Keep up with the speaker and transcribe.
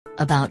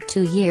About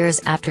 2 years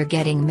after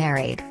getting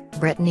married,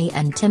 Brittany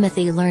and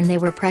Timothy learn they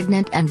were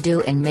pregnant and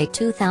due in May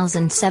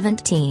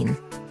 2017.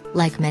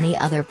 Like many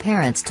other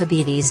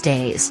parents-to-be these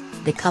days,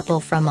 the couple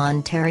from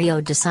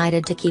Ontario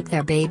decided to keep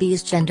their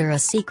baby's gender a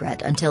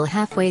secret until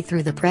halfway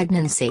through the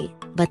pregnancy,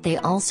 but they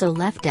also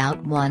left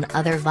out one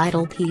other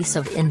vital piece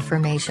of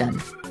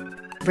information.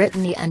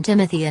 Brittany and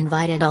Timothy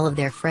invited all of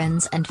their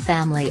friends and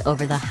family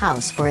over the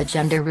house for a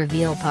gender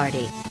reveal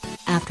party.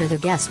 After the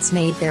guests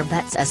made their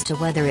bets as to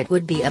whether it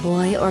would be a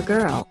boy or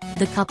girl,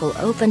 the couple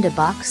opened a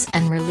box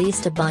and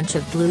released a bunch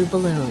of blue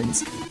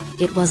balloons.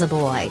 It was a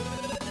boy.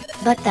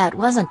 But that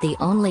wasn't the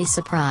only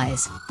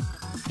surprise.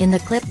 In the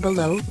clip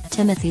below,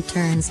 Timothy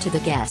turns to the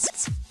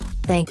guests.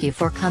 "Thank you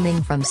for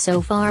coming from so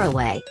far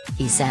away,"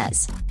 he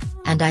says.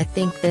 "And I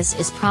think this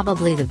is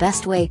probably the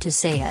best way to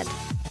say it."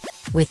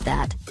 With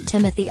that,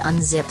 Timothy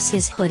unzips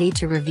his hoodie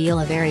to reveal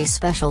a very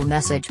special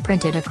message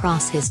printed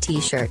across his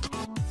t-shirt.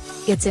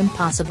 It's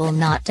impossible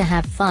not to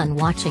have fun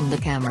watching the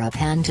camera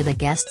pan to the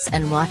guests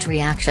and watch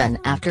reaction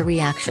after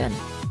reaction.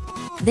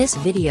 This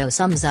video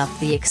sums up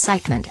the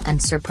excitement and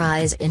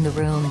surprise in the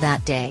room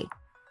that day.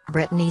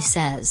 Brittany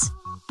says,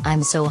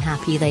 "I'm so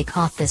happy they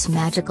caught this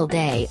magical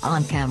day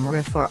on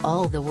camera for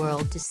all the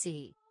world to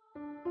see."